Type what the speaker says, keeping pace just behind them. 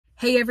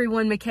Hey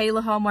everyone,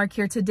 Michaela Hallmark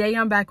here. Today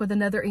I'm back with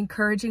another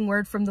encouraging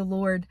word from the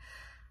Lord.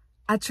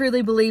 I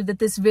truly believe that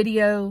this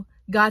video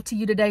got to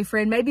you today,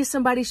 friend. Maybe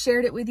somebody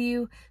shared it with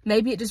you.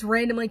 Maybe it just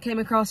randomly came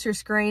across your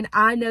screen.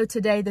 I know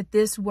today that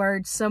this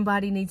word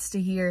somebody needs to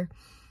hear.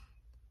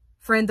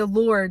 Friend, the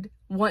Lord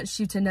wants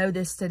you to know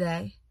this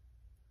today.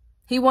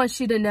 He wants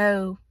you to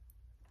know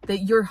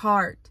that your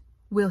heart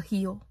will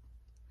heal.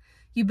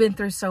 You've been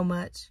through so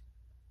much.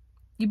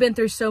 You've been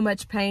through so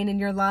much pain in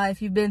your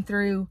life. You've been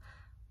through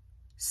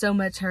so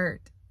much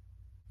hurt.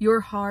 Your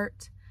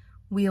heart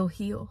will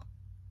heal.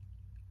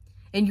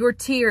 And your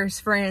tears,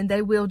 friend,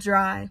 they will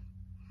dry.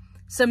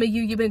 Some of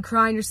you, you've been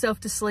crying yourself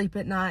to sleep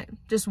at night,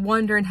 just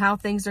wondering how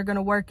things are going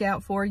to work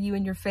out for you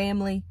and your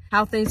family,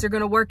 how things are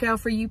going to work out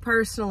for you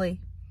personally.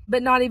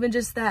 But not even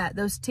just that.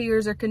 Those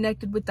tears are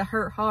connected with the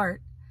hurt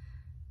heart.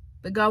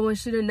 But God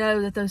wants you to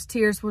know that those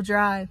tears will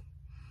dry.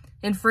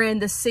 And friend,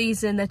 the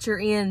season that you're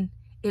in,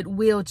 it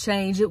will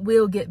change. It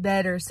will get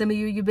better. Some of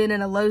you, you've been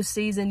in a low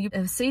season,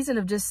 a season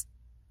of just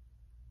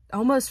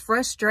almost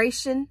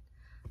frustration.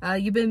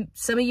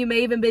 Some of you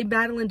may even be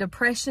battling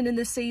depression in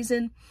this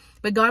season,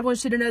 but God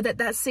wants you to know that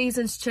that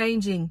season's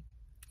changing.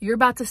 You're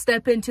about to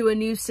step into a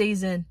new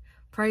season.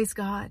 Praise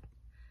God.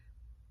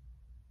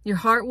 Your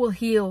heart will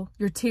heal,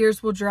 your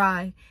tears will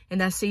dry, and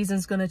that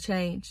season's going to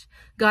change.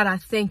 God, I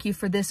thank you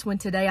for this one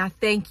today. I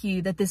thank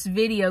you that this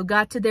video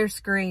got to their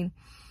screen.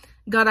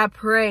 God, I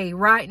pray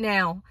right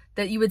now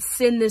that you would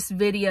send this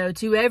video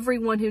to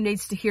everyone who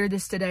needs to hear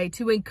this today,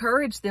 to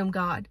encourage them,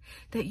 God,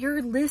 that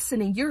you're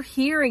listening, you're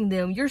hearing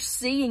them, you're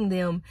seeing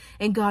them,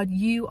 and God,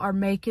 you are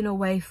making a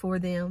way for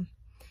them.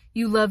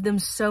 You love them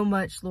so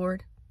much,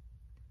 Lord.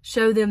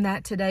 Show them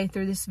that today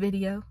through this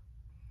video.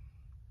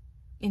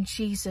 In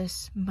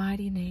Jesus'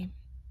 mighty name,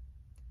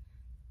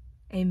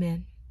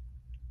 amen.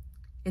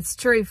 It's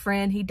true,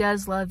 friend. He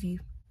does love you.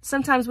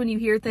 Sometimes when you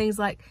hear things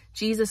like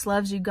Jesus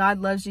loves you,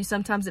 God loves you,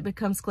 sometimes it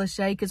becomes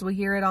cliche because we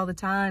hear it all the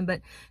time. But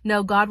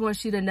no, God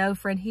wants you to know,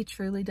 friend, he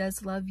truly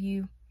does love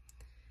you.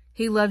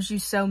 He loves you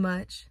so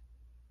much.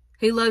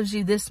 He loves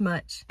you this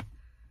much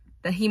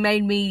that he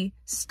made me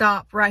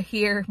stop right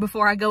here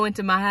before I go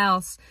into my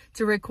house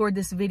to record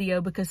this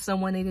video because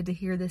someone needed to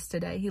hear this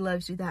today. He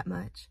loves you that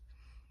much.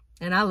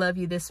 And I love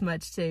you this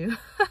much too.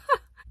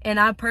 And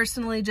I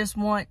personally just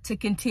want to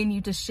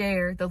continue to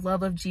share the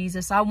love of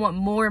Jesus. I want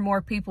more and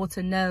more people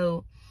to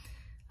know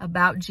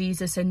about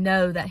Jesus and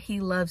know that he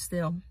loves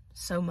them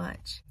so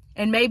much.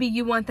 And maybe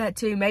you want that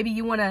too. Maybe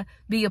you want to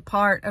be a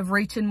part of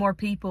reaching more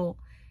people.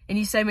 And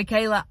you say,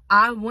 Michaela,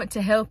 I want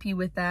to help you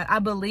with that. I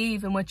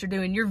believe in what you're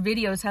doing. Your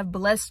videos have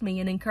blessed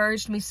me and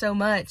encouraged me so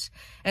much.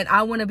 And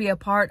I want to be a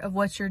part of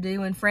what you're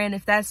doing. Friend,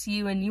 if that's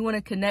you and you want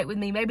to connect with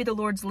me, maybe the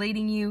Lord's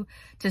leading you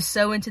to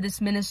sow into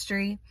this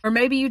ministry. Or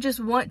maybe you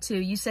just want to.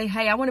 You say,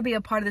 hey, I want to be a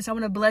part of this. I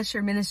want to bless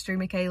your ministry,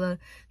 Michaela.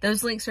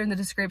 Those links are in the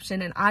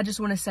description. And I just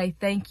want to say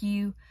thank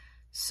you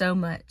so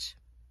much.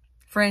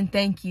 Friend,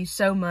 thank you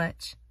so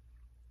much.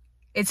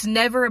 It's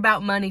never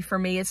about money for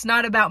me. It's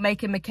not about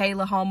making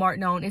Michaela Hallmark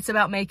known. It's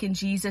about making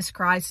Jesus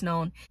Christ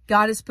known.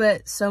 God has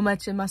put so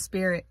much in my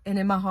spirit and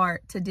in my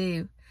heart to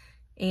do.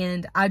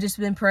 And I've just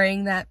been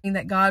praying that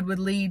God would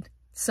lead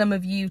some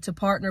of you to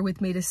partner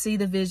with me to see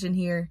the vision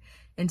here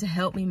and to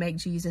help me make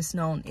Jesus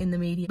known in the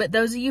media. But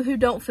those of you who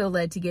don't feel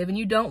led to give and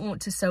you don't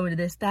want to sow into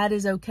this, that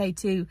is okay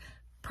too.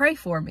 Pray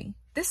for me.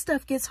 This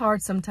stuff gets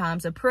hard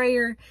sometimes. A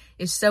prayer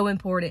is so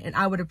important, and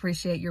I would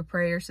appreciate your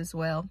prayers as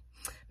well.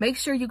 Make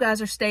sure you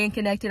guys are staying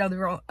connected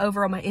over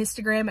on my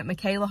Instagram at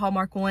Michaela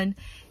Hallmark1.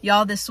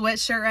 Y'all, this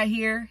sweatshirt right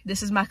here,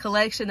 this is my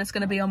collection that's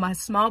going to be on my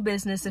small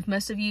business.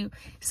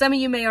 Some of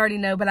you may already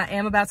know, but I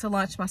am about to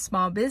launch my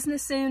small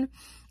business soon.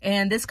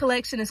 And this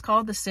collection is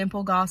called The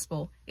Simple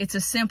Gospel. It's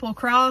a simple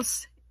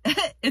cross.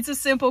 It's a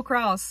simple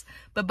cross,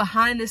 but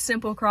behind this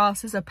simple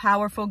cross is a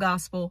powerful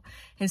gospel.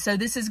 And so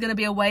this is going to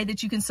be a way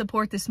that you can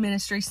support this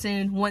ministry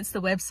soon once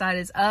the website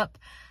is up.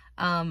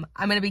 I'm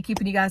going to be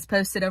keeping you guys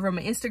posted over on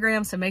my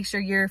Instagram, so make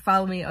sure you're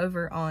following me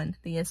over on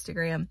the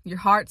Instagram. Your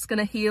heart's going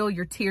to heal,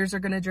 your tears are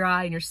going to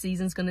dry, and your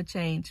season's going to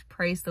change.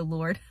 Praise the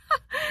Lord.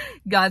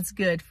 God's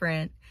good,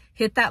 friend.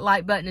 Hit that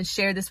like button and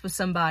share this with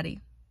somebody.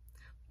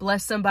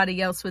 Bless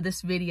somebody else with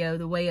this video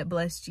the way it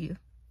blessed you.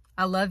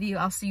 I love you.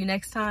 I'll see you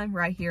next time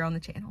right here on the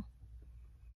channel.